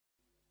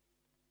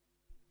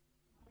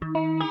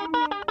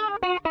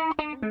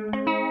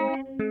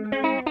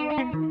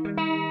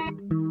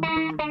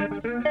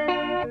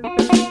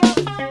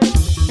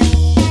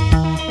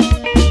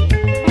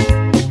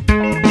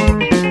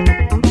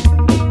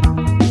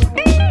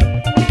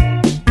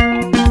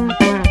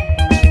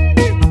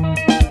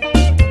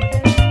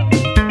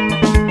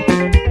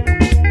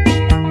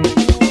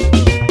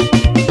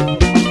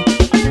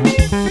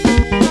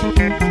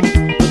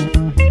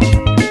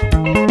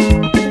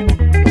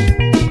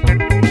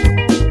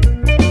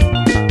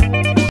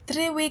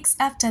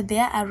After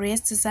their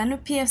arrest,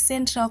 ZANU-PF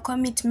Central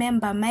Committee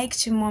member Mike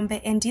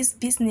Chimombe and his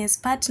business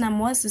partner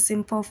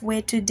Mpofu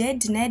were today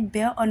denied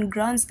bail on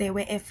grounds they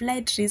were a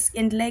flight risk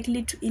and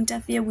likely to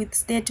interfere with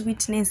state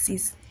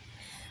witnesses.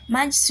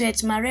 Magistrate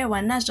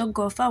Marewa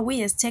Najogofa,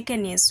 who has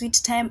taken a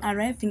sweet time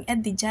arriving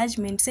at the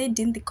judgment, said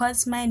in the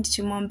court's mind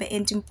Chimombe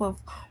and Mpofu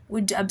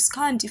would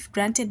abscond if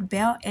granted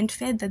bail and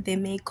feared that they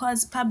may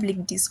cause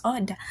public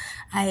disorder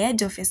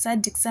ahead of a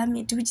ZACC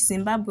summit which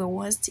Zimbabwe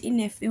hosts in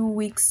a few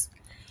weeks.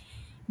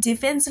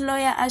 Defense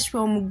lawyer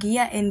Ashwa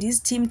Mugia and his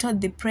team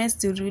told the press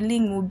the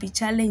ruling will be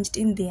challenged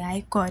in the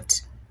High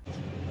Court.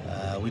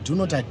 We do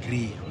not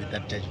agree with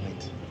that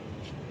judgment,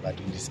 but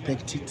we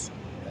respect it.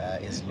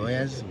 As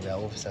lawyers, we are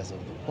officers of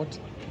the court,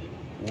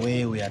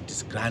 where we are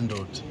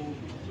disgruntled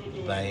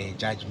by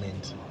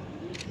judgment.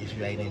 If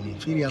you are in an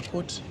inferior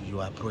court, you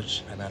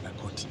approach another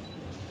court.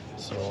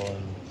 So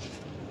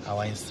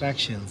our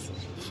instructions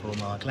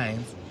from our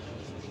clients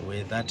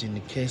were that in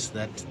the case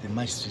that the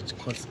magistrate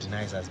court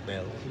denies us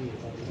bail,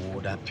 we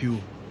would appeal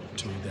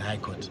to the High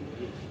Court.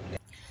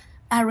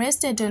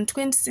 Arrested on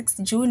 26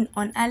 June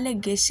on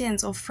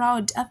allegations of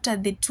fraud after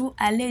the two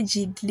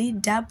allegedly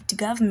dubbed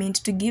government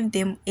to give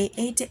them a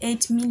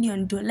 $88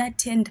 million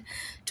tender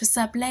to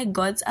supply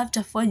goods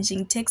after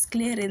forging tax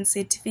clearance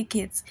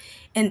certificates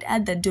and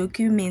other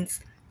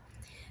documents.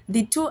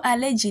 The two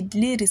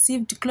allegedly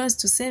received close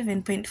to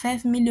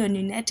 $7.5 million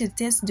United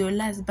States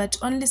dollars, but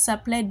only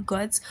supplied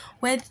goods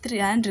worth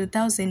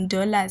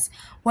 $300,000,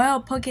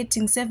 while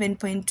pocketing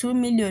 $7.2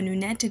 million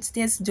United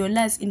States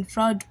dollars in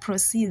fraud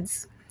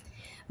proceeds.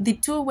 The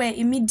two were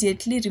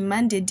immediately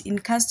remanded in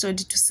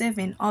custody to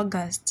 7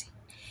 August.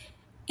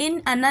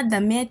 In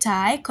another matter,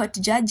 High Court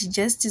Judge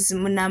Justice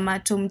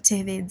Munamato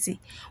Mtevedzi,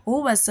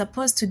 who was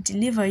supposed to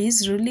deliver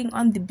his ruling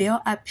on the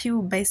bail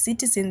appeal by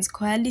Citizens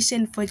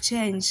Coalition for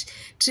Change,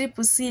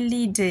 CCC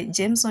leader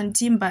Jameson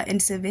Timber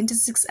and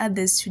 76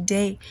 others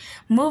today,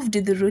 moved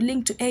the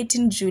ruling to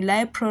 18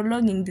 July,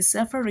 prolonging the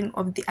suffering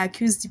of the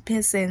accused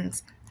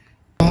persons.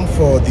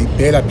 For the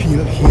bail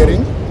appeal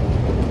hearing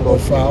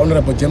of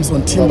Honorable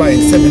Jameson Timber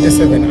and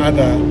 77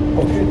 other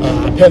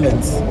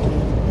appellants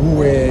who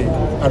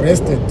were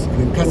arrested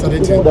and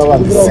incarcerated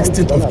on the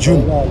 16th of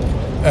June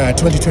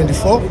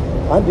 2024.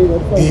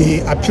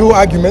 The appeal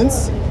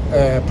arguments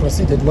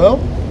proceeded well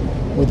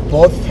with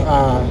both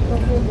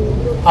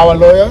our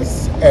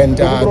lawyers and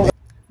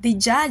the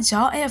judge,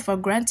 however,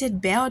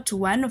 granted bail to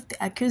one of the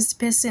accused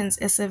persons,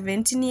 a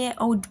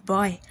 17-year-old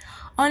boy,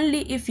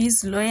 only if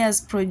his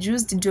lawyers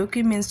produced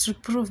documents to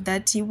prove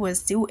that he was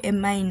still a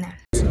minor.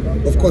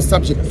 Of course,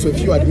 subject to a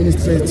few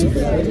administrative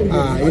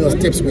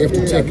steps we have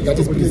to take, that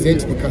is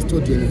present the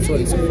custodian and so on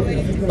and so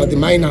forth. But the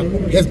minor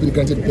has been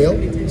granted bail,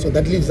 so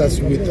that leaves us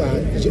with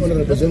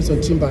Honorable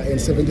Jameson Timber and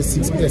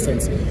 76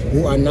 persons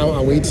who are now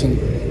awaiting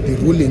the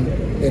ruling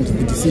and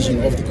the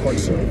decision of the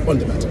court on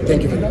the matter.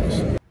 Thank you very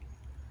much.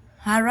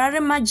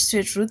 Harare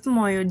Magistrate Ruth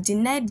Moyo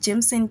denied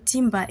Jameson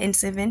Timber and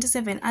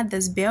 77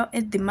 others bail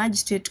at the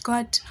Magistrate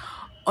Court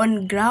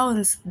on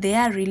grounds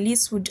their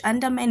release would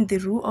undermine the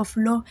rule of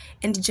law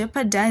and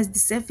jeopardize the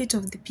safety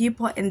of the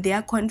people and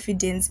their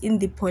confidence in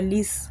the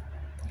police.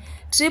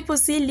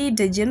 CCC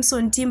leader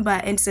Jameson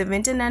Timber and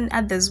 79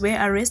 others were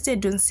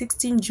arrested on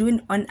 16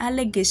 June on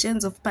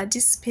allegations of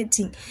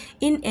participating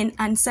in an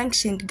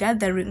unsanctioned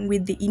gathering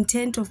with the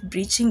intent of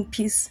breaching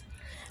peace.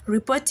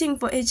 Reporting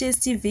for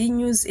HSTV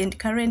News and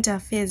Current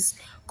Affairs,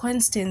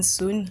 Constance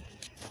Zuni.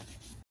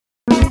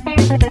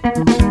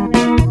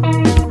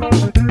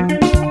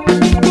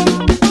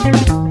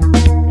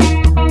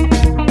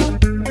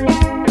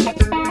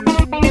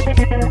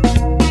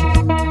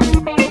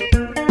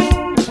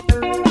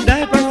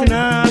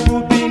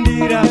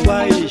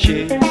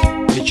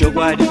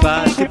 Chokwadi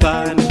pasi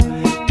pano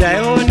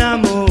taiona